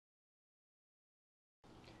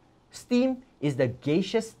Steam is the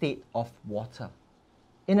gaseous state of water.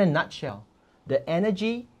 In a nutshell, the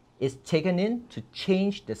energy is taken in to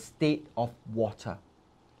change the state of water.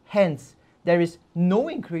 Hence, there is no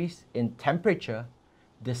increase in temperature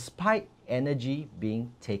despite energy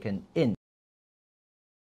being taken in.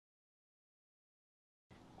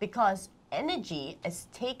 Because energy is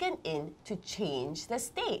taken in to change the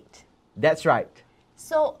state. That's right.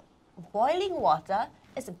 So, boiling water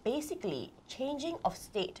is basically changing of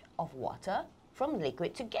state of water from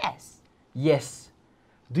liquid to gas. Yes.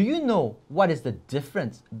 Do you know what is the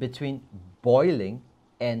difference between boiling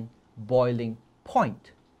and boiling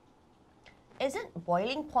point? Isn't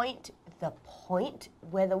boiling point the point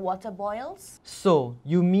where the water boils? So,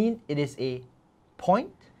 you mean it is a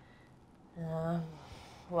point?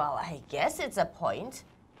 Well, I guess it's a point.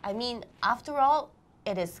 I mean, after all,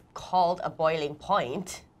 it is called a boiling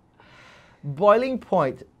point. Boiling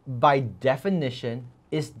point, by definition,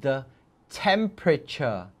 is the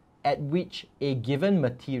temperature at which a given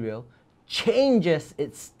material changes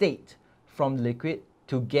its state from liquid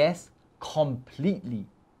to gas completely.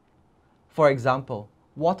 For example,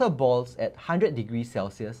 water boils at 100 degrees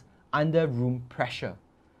Celsius under room pressure,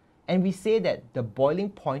 and we say that the boiling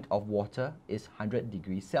point of water is 100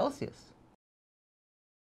 degrees Celsius.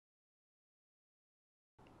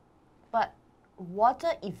 But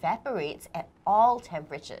water evaporates at all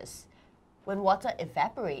temperatures. When water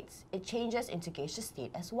evaporates, it changes into gaseous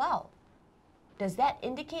state as well. Does that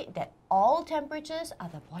indicate that all temperatures are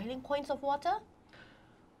the boiling points of water?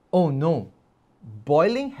 Oh no,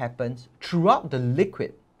 boiling happens throughout the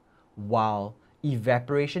liquid, while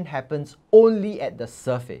evaporation happens only at the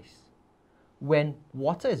surface. When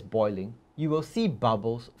water is boiling, you will see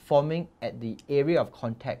bubbles forming at the area of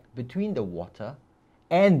contact between the water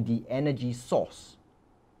and the energy source.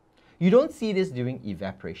 You don't see this during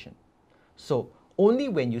evaporation. So only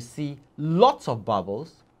when you see lots of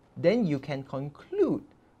bubbles, then you can conclude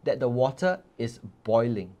that the water is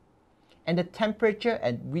boiling. And the temperature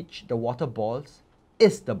at which the water boils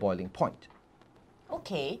is the boiling point.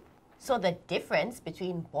 Okay, so the difference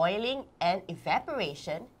between boiling and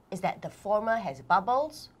evaporation is that the former has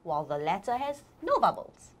bubbles while the latter has no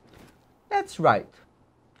bubbles. That's right.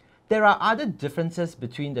 There are other differences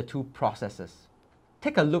between the two processes.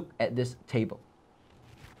 Take a look at this table.